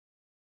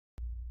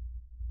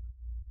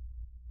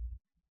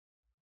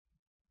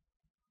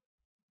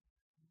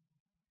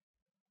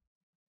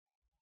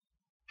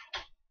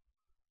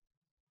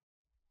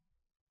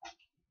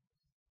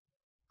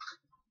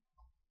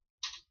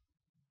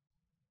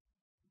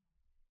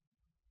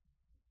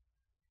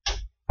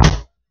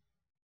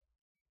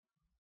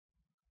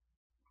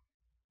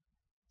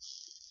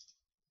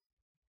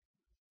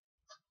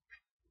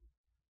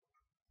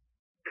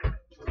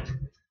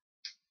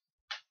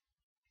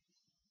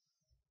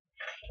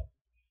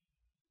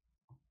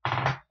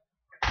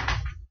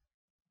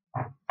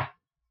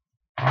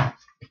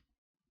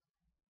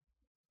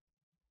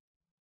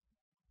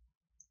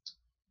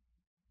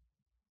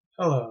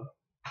Hello,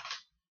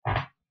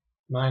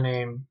 my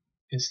name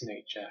is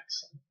Nate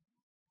Jackson,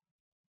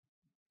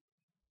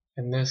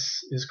 and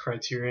this is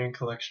Criterion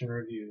Collection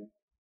Review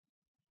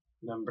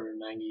number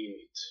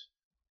 98,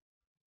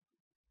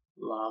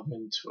 La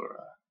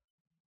Ventura,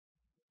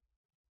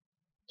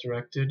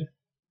 directed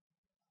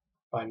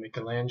by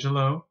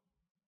Michelangelo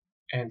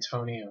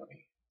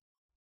Antonioni.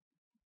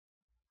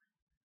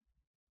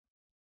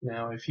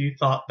 Now, if you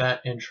thought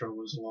that intro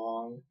was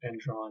long and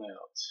drawn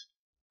out,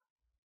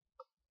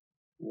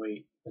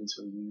 wait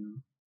until you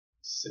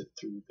sit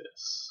through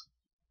this.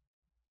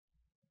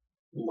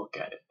 Look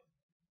at it.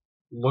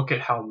 Look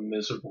at how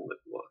miserable it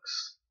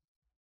looks.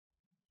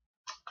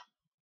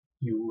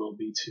 You will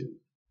be too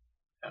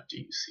after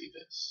you see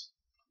this.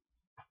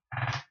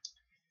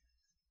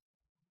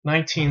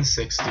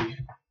 1960,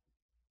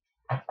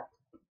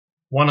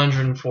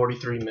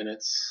 143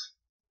 minutes,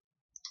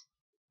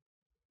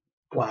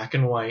 black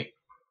and white,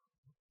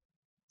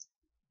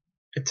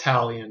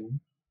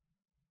 Italian.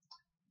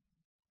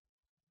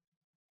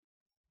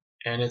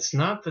 And it's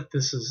not that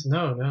this is,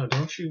 no,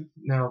 don't you,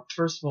 now,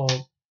 first of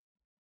all,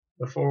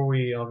 before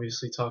we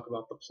obviously talk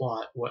about the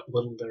plot, what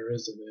little there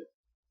is of it,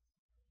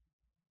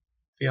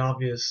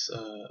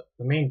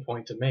 the main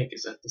point to make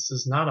is that this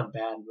is not a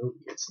bad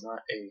movie. It's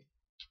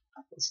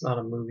not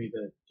a movie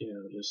that,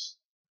 just,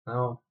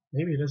 well,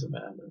 maybe it is a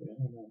bad movie, I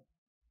don't know.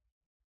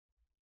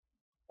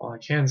 All I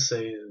can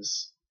say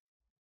is,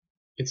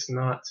 it's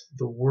not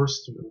the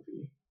worst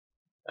movie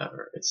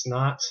ever. It's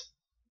not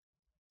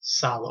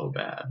Sallow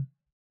bad.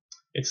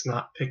 It's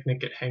not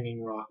Picnic at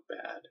Hanging Rock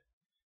bad.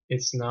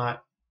 It's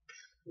not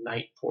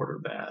Night Porter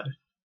bad.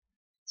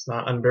 It's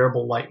not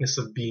Unbearable Lightness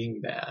of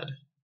Being bad.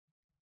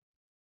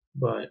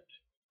 But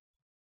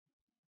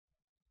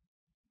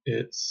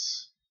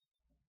it's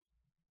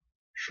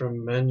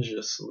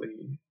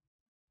tremendously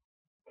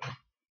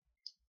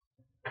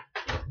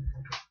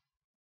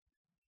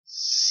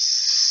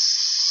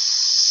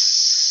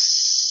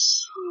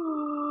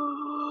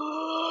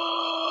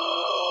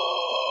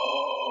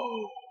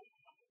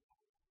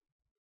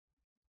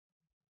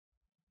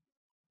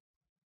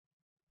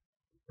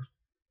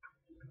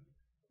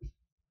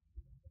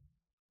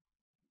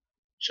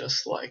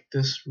just like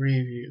this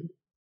review.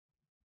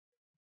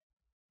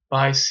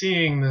 By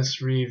seeing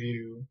this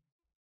review,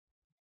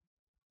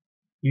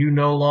 you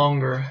no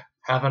longer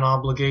have an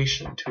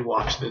obligation to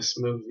watch this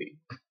movie.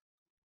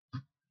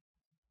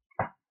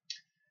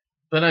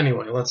 But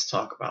anyway, let's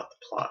talk about the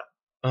plot.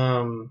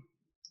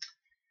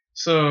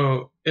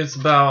 So it's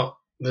about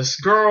this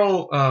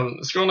girl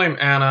named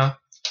Anna,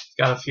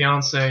 got a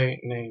fiance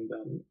named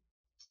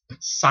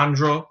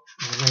Sandro.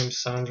 His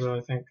name's Sandro,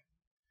 I think.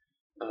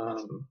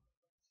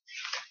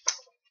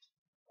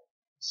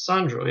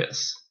 Sandro,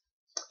 yes.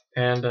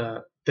 And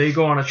they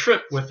go on a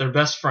trip with their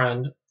best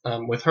friend,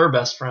 with her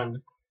best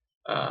friend,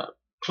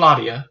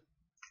 Claudia,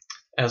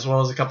 as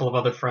well as a couple of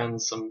other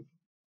friends.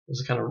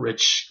 There's a kind of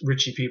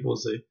richy people,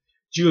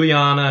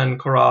 Juliana and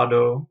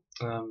Corrado,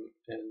 and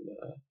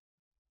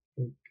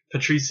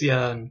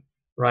Patricia and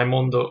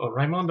Raimondo.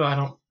 Raimondo, I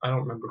don't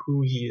remember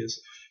who he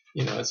is.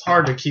 It's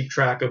hard to keep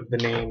track of the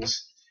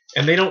names,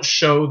 and they don't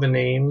show the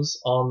names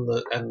on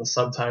the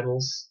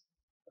subtitles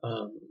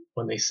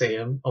when they say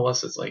them,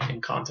 unless it's like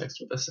in context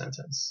with a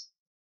sentence.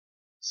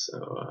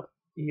 So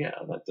yeah,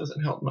 that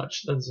doesn't help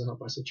much. That doesn't help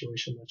our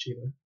situation much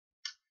either,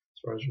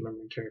 as far as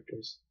remembering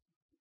characters.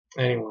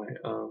 Anyway,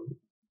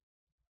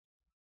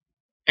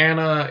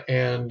 Anna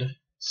and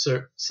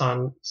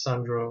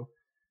Sandro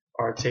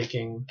are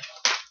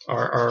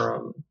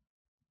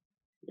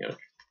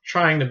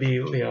trying to be,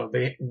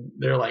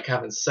 they're like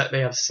having they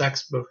have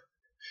sex.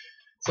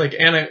 It's like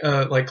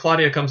Anna, like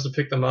Claudia comes to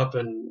pick them up,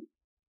 and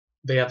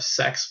they have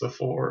sex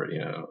before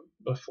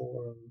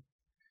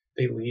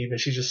they leave, and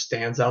she just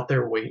stands out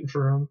there waiting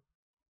for him.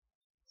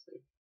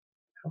 Like,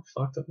 how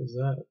fucked up is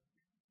that?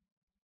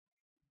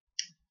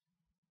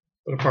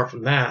 But apart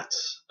from that,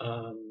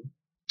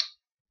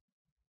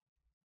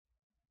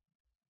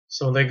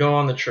 so they go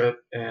on the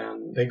trip,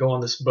 and they go on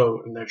this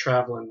boat, and they're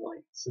traveling,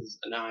 like, this is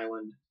an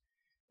island,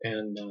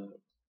 and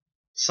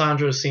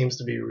Sandra seems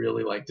to be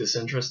really, like,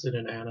 disinterested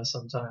in Anna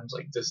sometimes,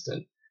 like,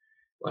 distant.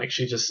 Like,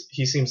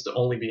 he seems to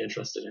only be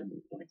interested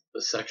in, like,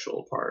 the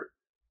sexual part,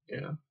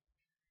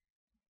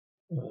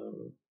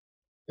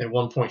 At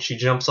one point, she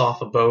jumps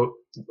off the boat,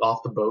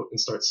 and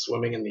starts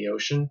swimming in the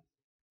ocean,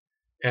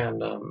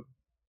 and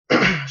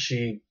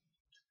she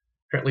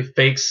apparently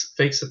fakes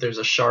that there's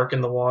a shark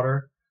in the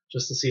water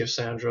just to see if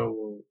Sandro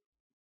will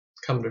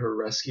come to her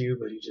rescue,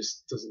 but he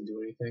just doesn't do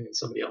anything, and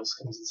somebody else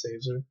comes and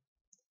saves her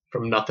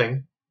from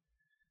nothing.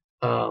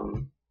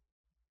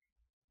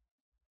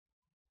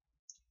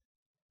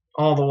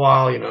 All the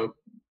while,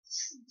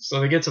 so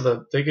they get to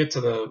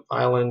the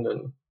island,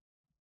 and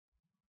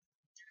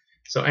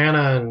so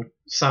Anna and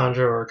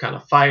Sandro are kind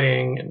of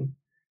fighting, and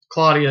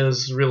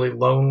Claudia's really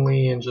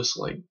lonely and just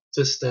like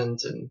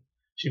distant, and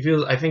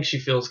I think she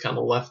feels kind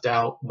of left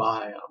out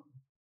by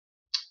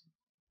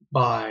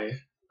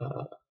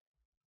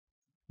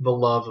the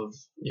love of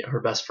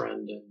her best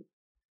friend and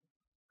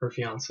her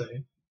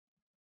fiance.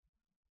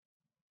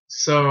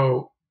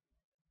 So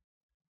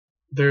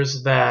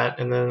there's that,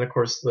 and then of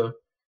course I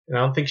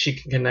don't think she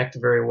can connect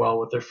very well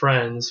with her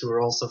friends who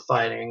are also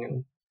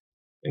fighting,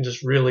 and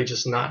just really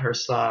just not her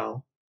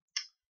style.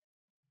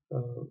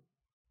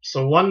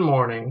 So one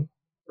morning,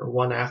 or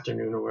one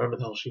afternoon, or wherever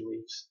the hell she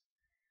leaves,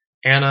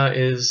 Anna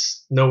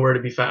is nowhere to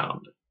be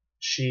found.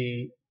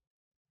 She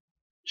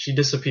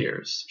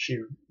disappears. She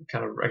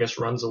kind of, I guess,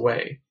 runs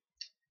away,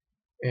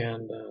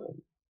 and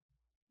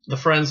the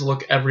friends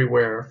look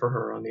everywhere for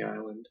her on the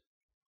island.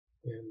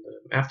 And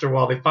after a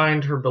while, they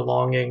find her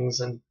belongings,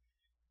 and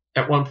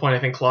at one point, I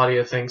think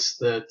Claudia thinks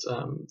that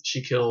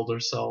she killed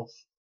herself.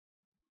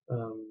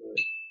 But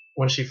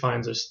when she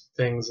finds her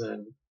things,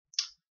 and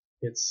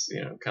it's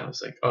kind of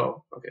like,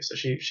 oh, okay, so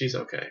she's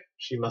okay.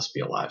 She must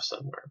be alive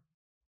somewhere.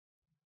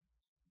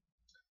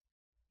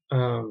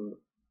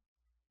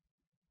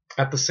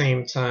 At the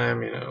same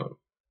time,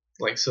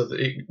 like, so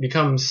it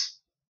becomes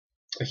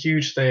a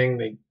huge thing.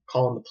 They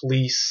call in the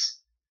police,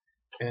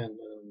 and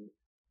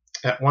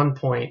at one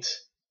point,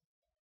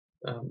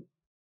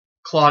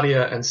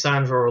 Claudia and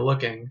Sandro are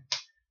looking,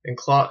 and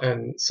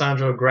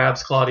Sandro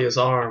grabs Claudia's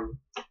arm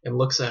and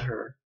looks at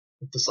her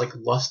with this like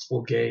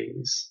lustful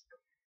gaze,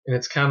 and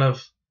it's kind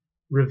of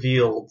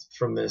revealed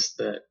from this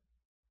that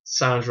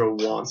Sandro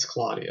wants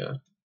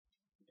Claudia.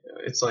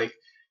 It's like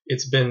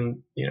it's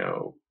been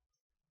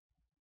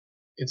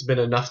it's been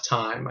enough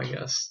time, I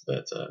guess,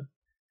 that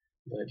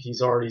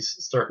he's already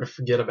starting to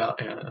forget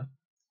about Anna.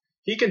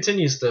 He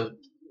continues to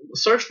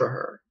search for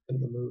her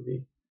in the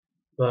movie,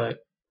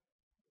 but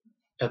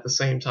at the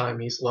same time,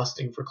 he's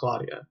lusting for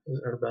Claudia,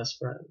 her best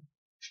friend,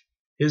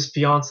 his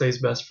fiance's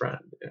best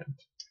friend.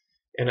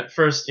 And at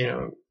first,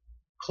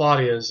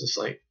 Claudia is just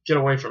like, "Get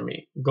away from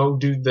me! Go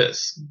do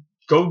this!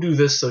 Go do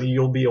this so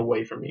you'll be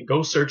away from me.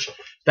 Go search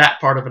that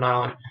part of an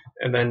island."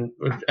 And then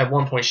at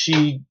one point,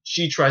 she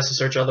tries to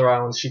search other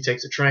islands. She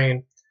takes a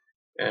train,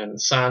 and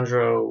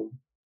Sandro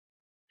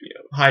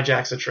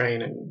hijacks a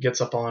train and gets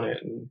up on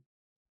it. And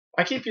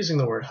I keep using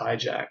the word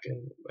hijack,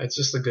 and it's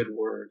just a good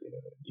word.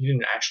 He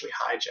didn't actually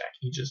hijack.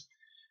 He just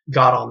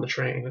got on the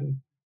train and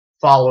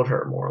followed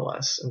her, more or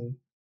less. And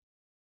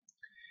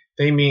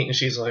they meet, and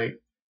she's like,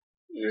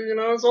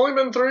 "It's only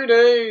been 3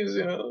 days.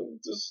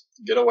 Just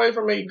get away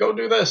from me. Go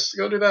do this.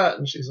 Go do that."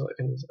 And he's like,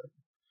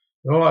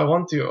 "No, I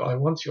want you. I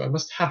want you. I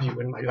must have you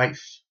in my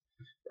life,"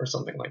 or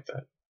something like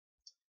that.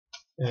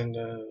 And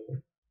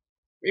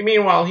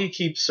meanwhile, he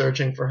keeps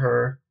searching for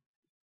her,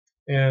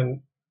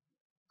 and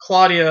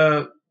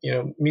Claudia,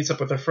 meets up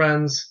with her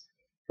friends.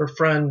 Her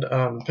friend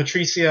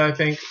Patricia, I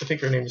think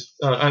her name is.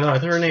 I know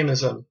her name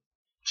is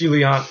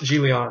Julia,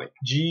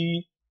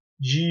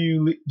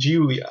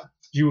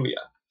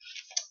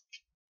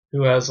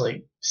 who has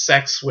like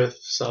sex with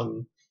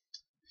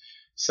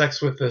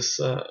this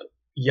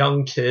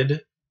young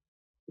kid,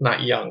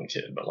 not young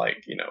kid, but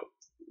like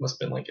must have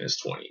been like in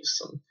his 20s,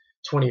 some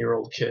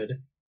 20-year-old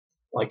kid,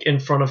 like in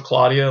front of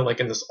Claudia, like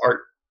in this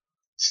art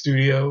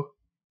studio,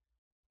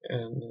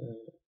 and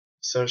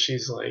so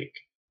she's like,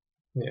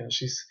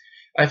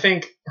 I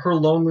think her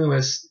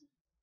loneliness,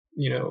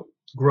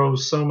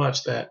 grows so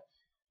much that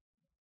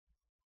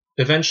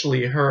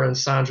eventually her and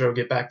Sandro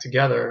get back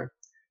together,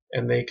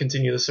 and they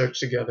continue the search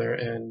together,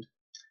 and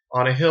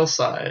on a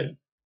hillside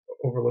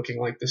overlooking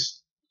like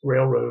this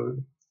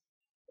railroad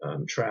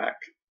track,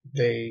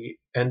 they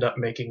end up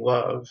making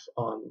love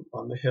on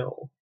the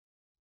hill.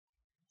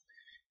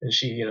 And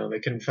they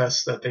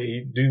confess that they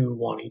do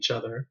want each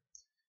other,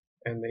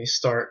 and they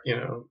start,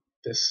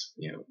 this,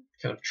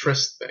 kind of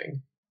tryst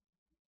thing,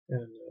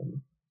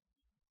 and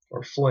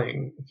or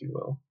fling, if you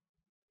will.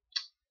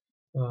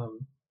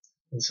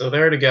 And so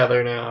they're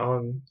together now,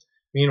 and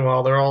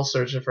meanwhile they're all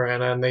searching for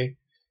Anna, and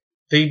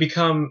they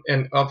become,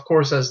 and of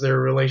course as their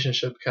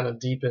relationship kind of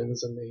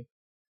deepens and they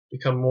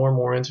become more and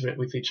more intimate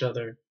with each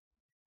other,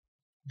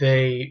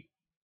 they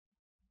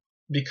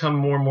become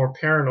more and more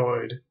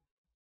paranoid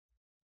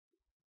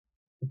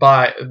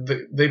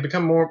they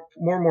become more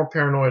and more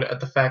paranoid at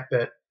the fact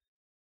that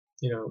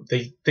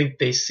they think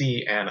they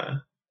see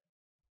Anna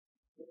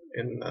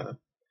in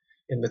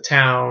the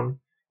town,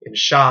 in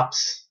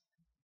shops,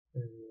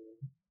 and,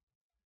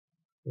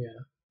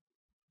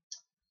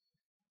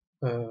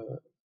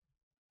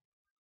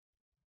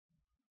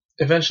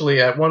 eventually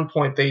at one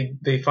point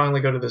they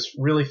finally go to this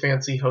really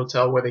fancy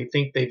hotel where they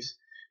think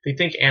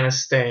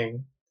Anna's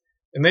staying,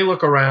 and they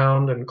look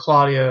around, and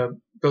Claudia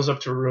goes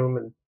up to her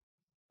room,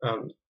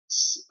 and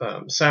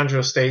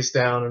Sandro stays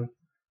down and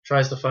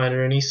tries to find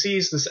her, and he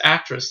sees this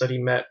actress that he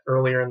met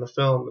earlier in the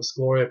film, this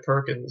Gloria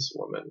Perkins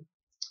woman.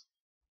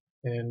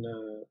 And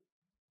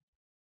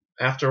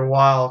after a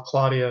while,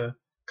 Claudia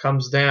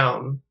comes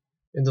down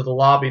into the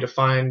lobby to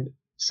find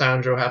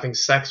Sandro having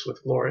sex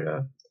with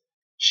Gloria.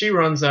 She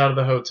runs out of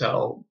the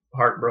hotel,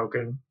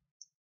 heartbroken.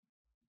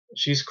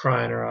 She's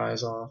crying her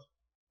eyes off,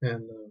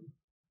 and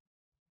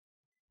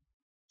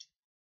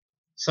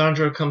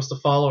Sandro comes to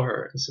follow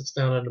her and sits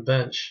down on a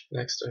bench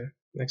next to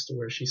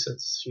where she's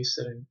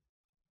sitting,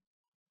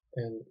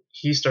 and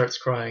he starts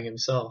crying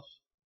himself.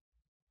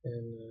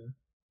 And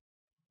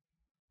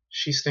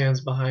she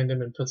stands behind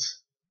him and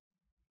puts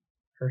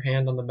her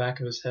hand on the back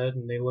of his head,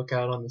 and they look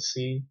out on the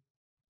sea.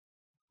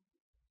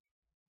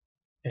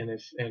 And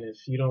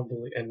if you don't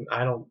believe, and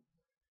I don't,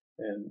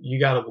 and you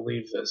gotta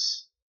believe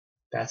this,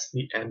 that's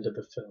the end of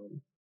the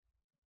film.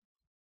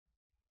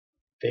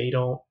 They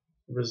don't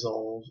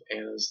resolve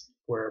Anna's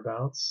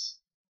whereabouts.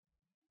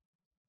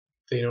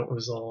 They don't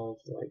resolve,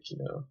 like,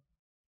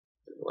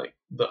 like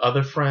the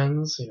other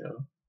friends,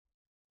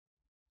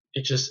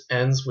 It just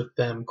ends with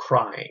them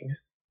crying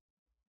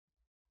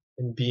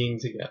and being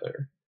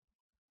together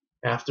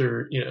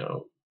after,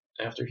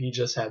 after he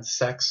just had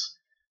sex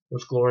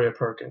with Gloria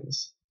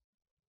Perkins.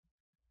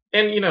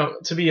 And,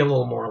 to be a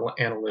little more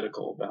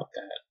analytical about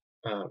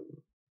that,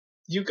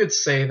 you could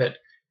say that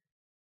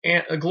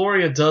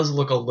Gloria does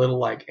look a little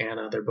like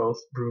Anna. They're both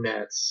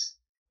brunettes,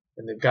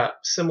 and they've got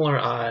similar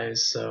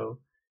eyes, so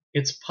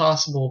it's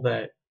possible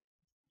that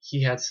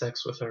he had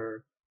sex with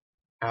her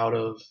out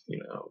of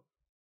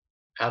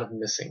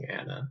missing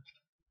Anna.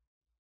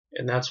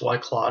 And that's why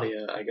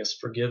Claudia, I guess,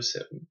 forgives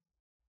him.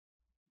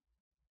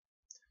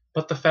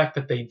 But the fact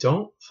that they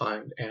don't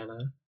find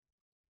Anna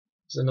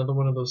is another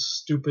one of those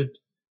stupid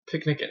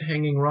picnic at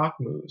Hanging Rock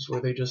moves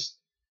where they just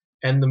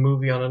end the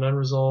movie on an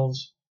unresolved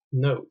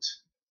note.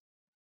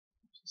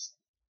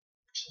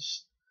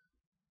 Just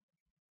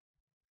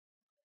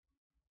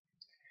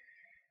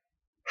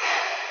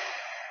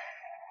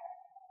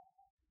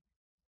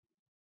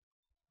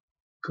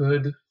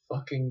good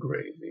fucking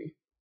gravy.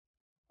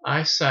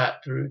 I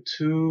sat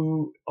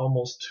through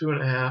almost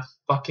 2.5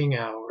 fucking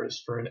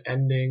hours for an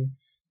ending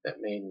that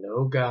made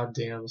no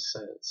goddamn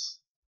sense.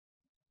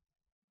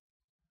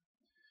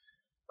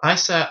 I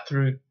sat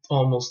through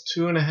almost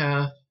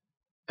 2.5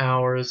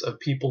 hours of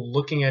people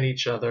looking at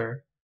each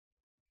other,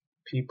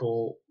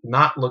 people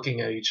not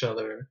looking at each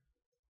other,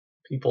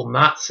 people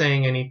not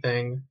saying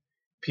anything,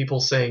 people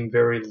saying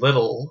very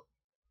little,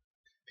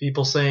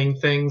 people saying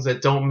things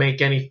that don't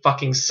make any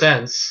fucking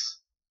sense,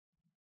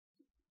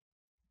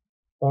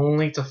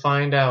 only to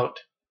find out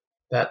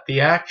that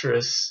the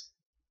actress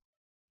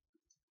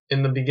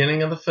in the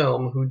beginning of the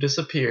film who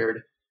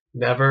disappeared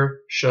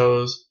never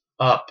shows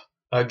up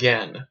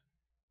again.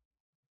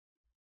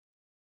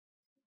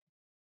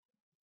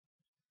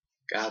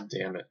 God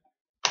damn it.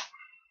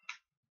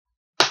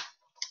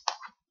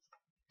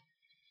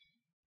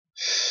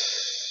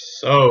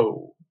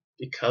 So,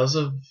 because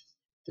of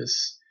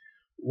this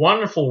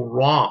wonderful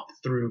romp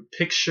through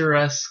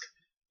picturesque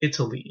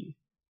Italy,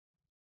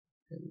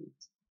 and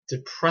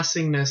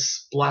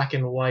depressingness, black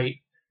and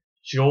white,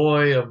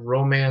 joy of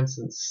romance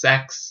and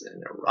sex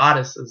and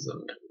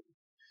eroticism,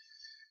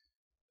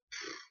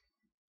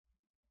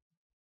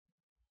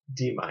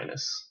 D-.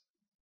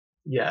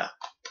 Yeah,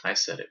 I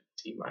said it,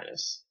 D-.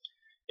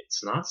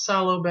 It's not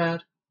Salo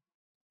bad,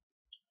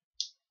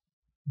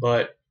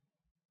 but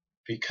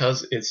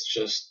because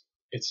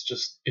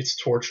it's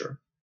torture.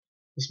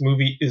 This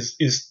movie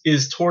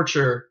is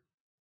torture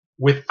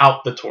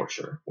without the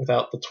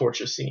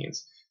torture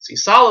scenes. See,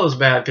 Salo's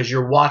bad because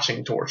you're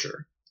watching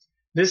torture.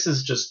 This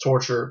is just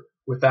torture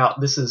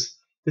without. This is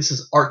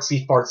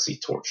artsy fartsy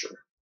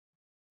torture.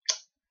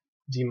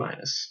 D-.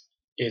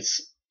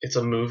 It's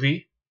a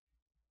movie,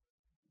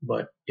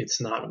 but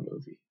it's not a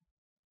movie.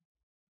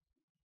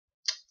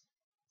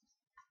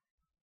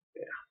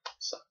 Yeah,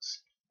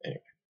 sucks.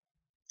 Anyway.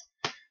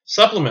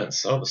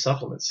 Supplements. Oh, the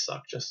supplements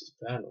suck just as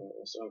bad.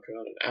 Oh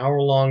god, an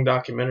hour-long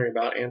documentary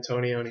about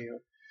Antonioni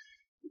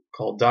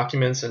called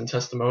Documents and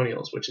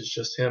Testimonials, which is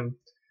just him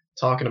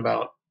talking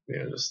about,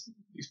 just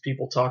these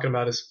people talking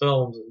about his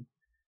films, and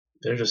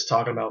they're just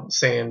talking about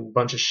saying a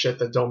bunch of shit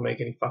that don't make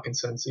any fucking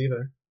sense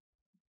either.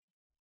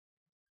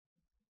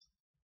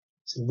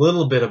 It's a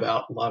little bit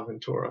about La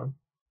Ventura, a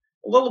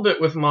little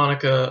bit with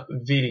Monica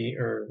Vitti,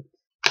 or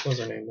what was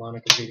her name,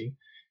 Monica Vitti,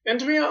 and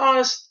to be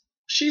honest,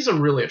 she's a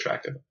really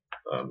attractive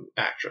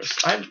actress.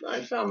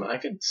 I found I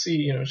could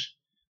see,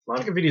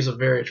 Monica Vitti is a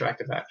very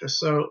attractive actress,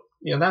 so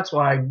that's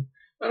why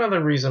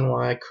another reason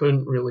why I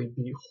couldn't really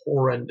be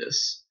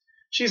horrendous.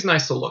 She's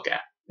nice to look at,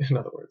 in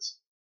other words.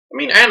 I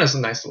mean, Anna's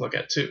nice to look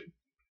at too.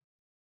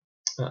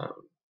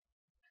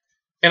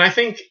 And I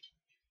think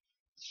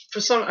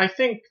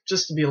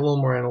just to be a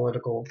little more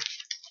analytical,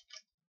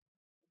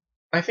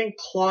 I think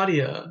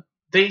Claudia,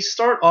 they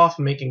start off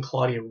making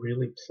Claudia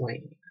really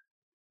plain.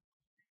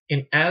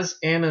 And as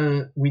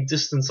Anna, we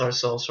distance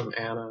ourselves from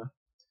Anna,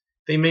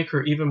 they make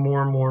her even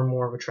more and more and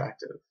more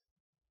attractive.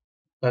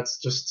 That's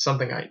just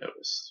something I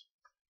noticed.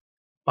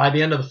 By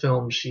the end of the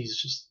film, she's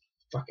just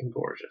fucking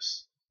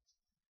gorgeous.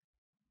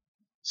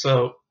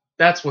 So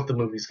that's what the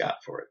movie's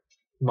got for it.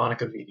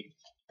 Monica Vitti.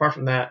 Apart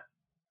from that,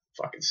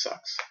 fucking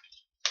sucks.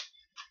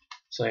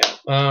 So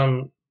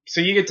yeah, so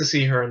you get to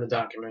see her in the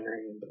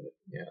documentary, but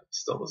yeah, it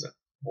still doesn't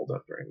hold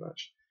up very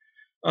much.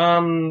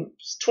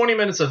 20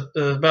 minutes of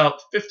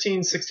about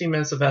 15, 16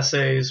 minutes of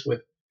essays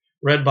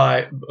read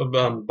by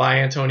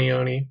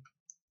Antonioni,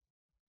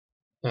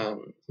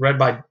 read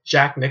by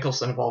Jack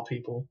Nicholson of all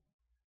people.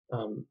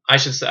 I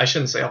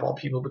shouldn't say of all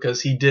people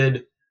because he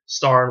did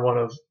star in one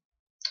of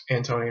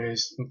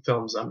Antonioni's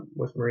films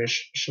with Maria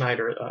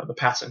Schneider, The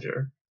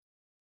Passenger,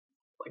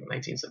 like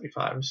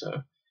 1975 or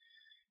so.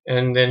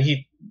 And then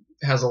he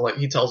tells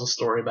a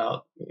story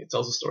about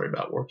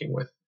working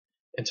with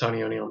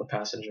Antonioni on The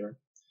Passenger.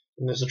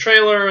 And there's a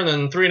trailer, and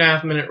then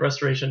 3.5 minute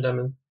restoration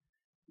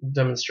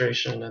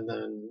demonstration, and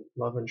then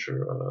Love and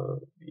True.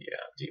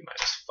 Yeah, D-.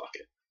 Fuck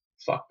it.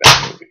 Fuck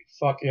that movie.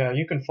 Fuck yeah,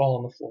 you can fall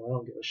on the floor. I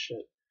don't give a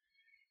shit.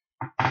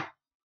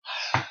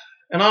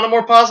 And on a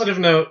more positive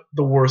note,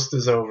 the worst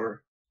is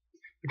over.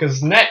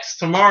 Because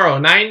tomorrow,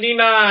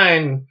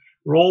 99,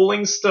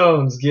 Rolling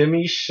Stones,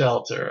 Gimme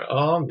Shelter.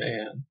 Oh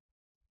man.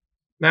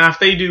 Now if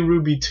they do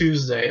Ruby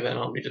Tuesday, then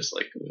I'll be just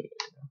like,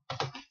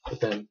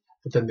 but then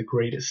the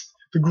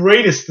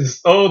greatest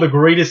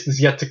is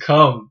yet to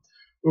come.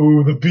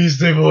 Ooh, the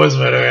Beastie Boys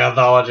video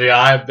anthology.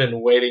 I've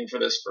been waiting for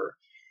this for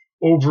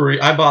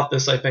I bought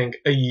this, I think,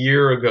 a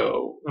year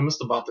ago. I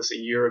must have bought this a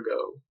year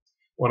ago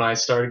when I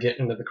started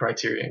getting into the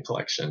Criterion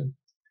collection.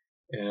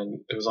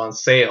 And it was on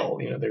sale.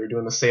 You know, they were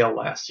doing the sale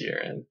last year.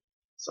 And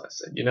so I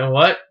said, you know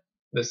what?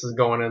 This is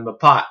going in the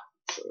pot.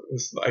 So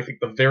I think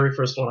the very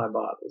first one I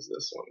bought was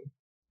this one.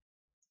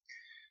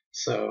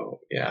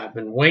 So, yeah, I've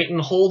been waiting,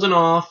 holding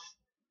off.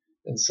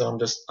 And so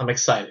I'm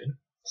excited.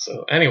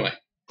 So, anyway.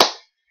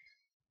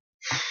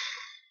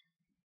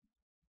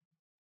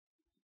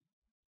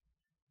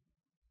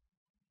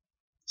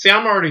 See,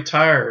 I'm already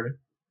tired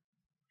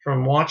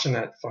from watching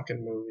that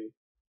fucking movie.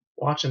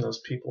 Watching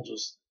those people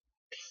just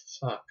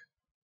fuck.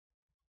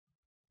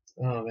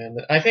 Oh man,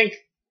 I think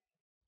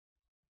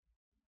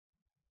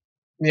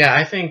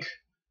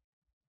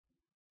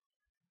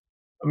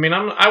I mean,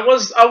 I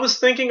was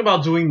thinking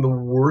about doing the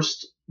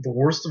worst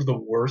of the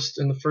worst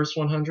in the first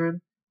 100,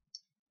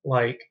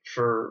 like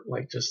for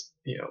like just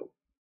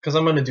because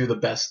I'm gonna do the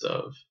best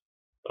of,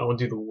 but I want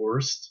to do the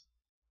worst.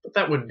 But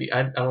that would be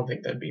I don't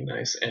think that'd be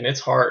nice, and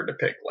it's hard to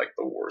pick like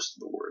the worst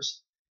of the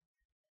worst.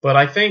 But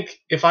I think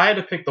if I had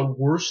to pick the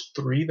worst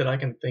 3 that I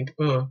can think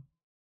of,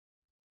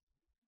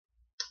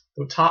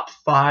 the top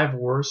 5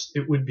 worst,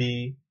 it would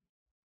be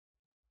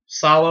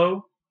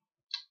Salo,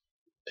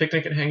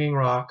 Picnic at Hanging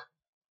Rock,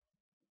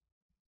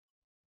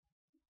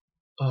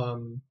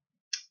 what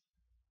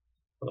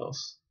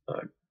else?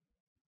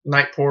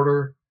 Night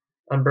Porter,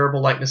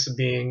 Unbearable Lightness of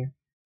Being,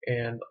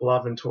 and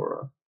La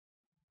Ventura.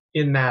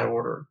 In that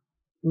order.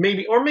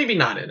 Maybe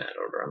not in that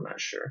order, I'm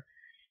not sure.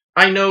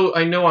 I know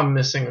I'm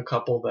missing a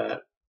couple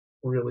that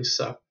really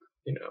suck,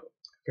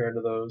 compared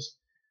to those.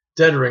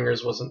 Dead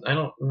Ringers I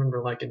don't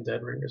remember liking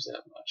Dead Ringers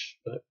that much,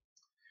 but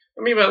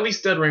at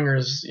least Dead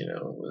Ringers,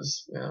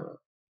 was,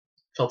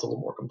 felt a little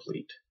more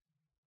complete.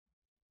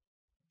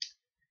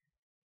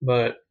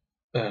 But,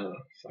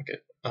 fuck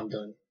it, I'm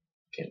done.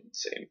 Can't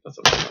say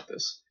nothing about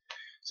this.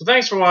 So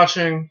thanks for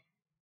watching.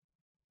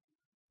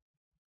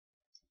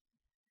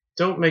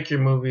 Don't make your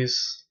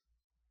movies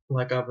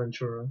like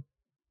Aventura.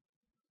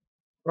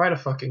 Write a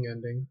fucking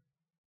ending.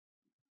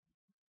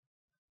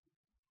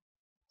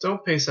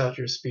 Don't pace out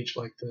your speech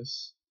like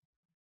this.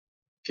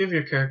 Give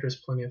your characters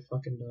plenty of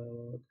fucking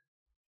dialogue.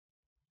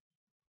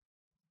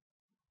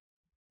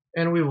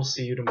 And we will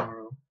see you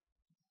tomorrow.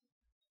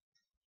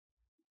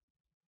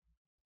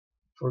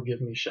 For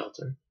Give Me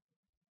Shelter.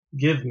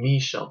 Give me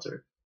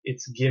shelter.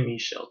 It's gimme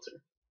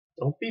shelter.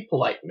 Don't be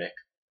polite, Mick.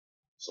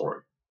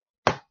 Sorry.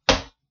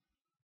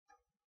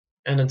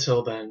 And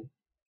until then,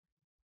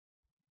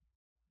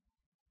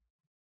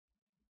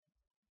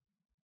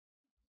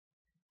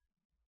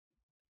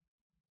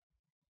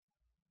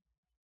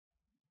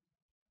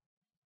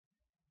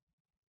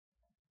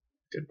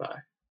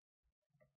 goodbye.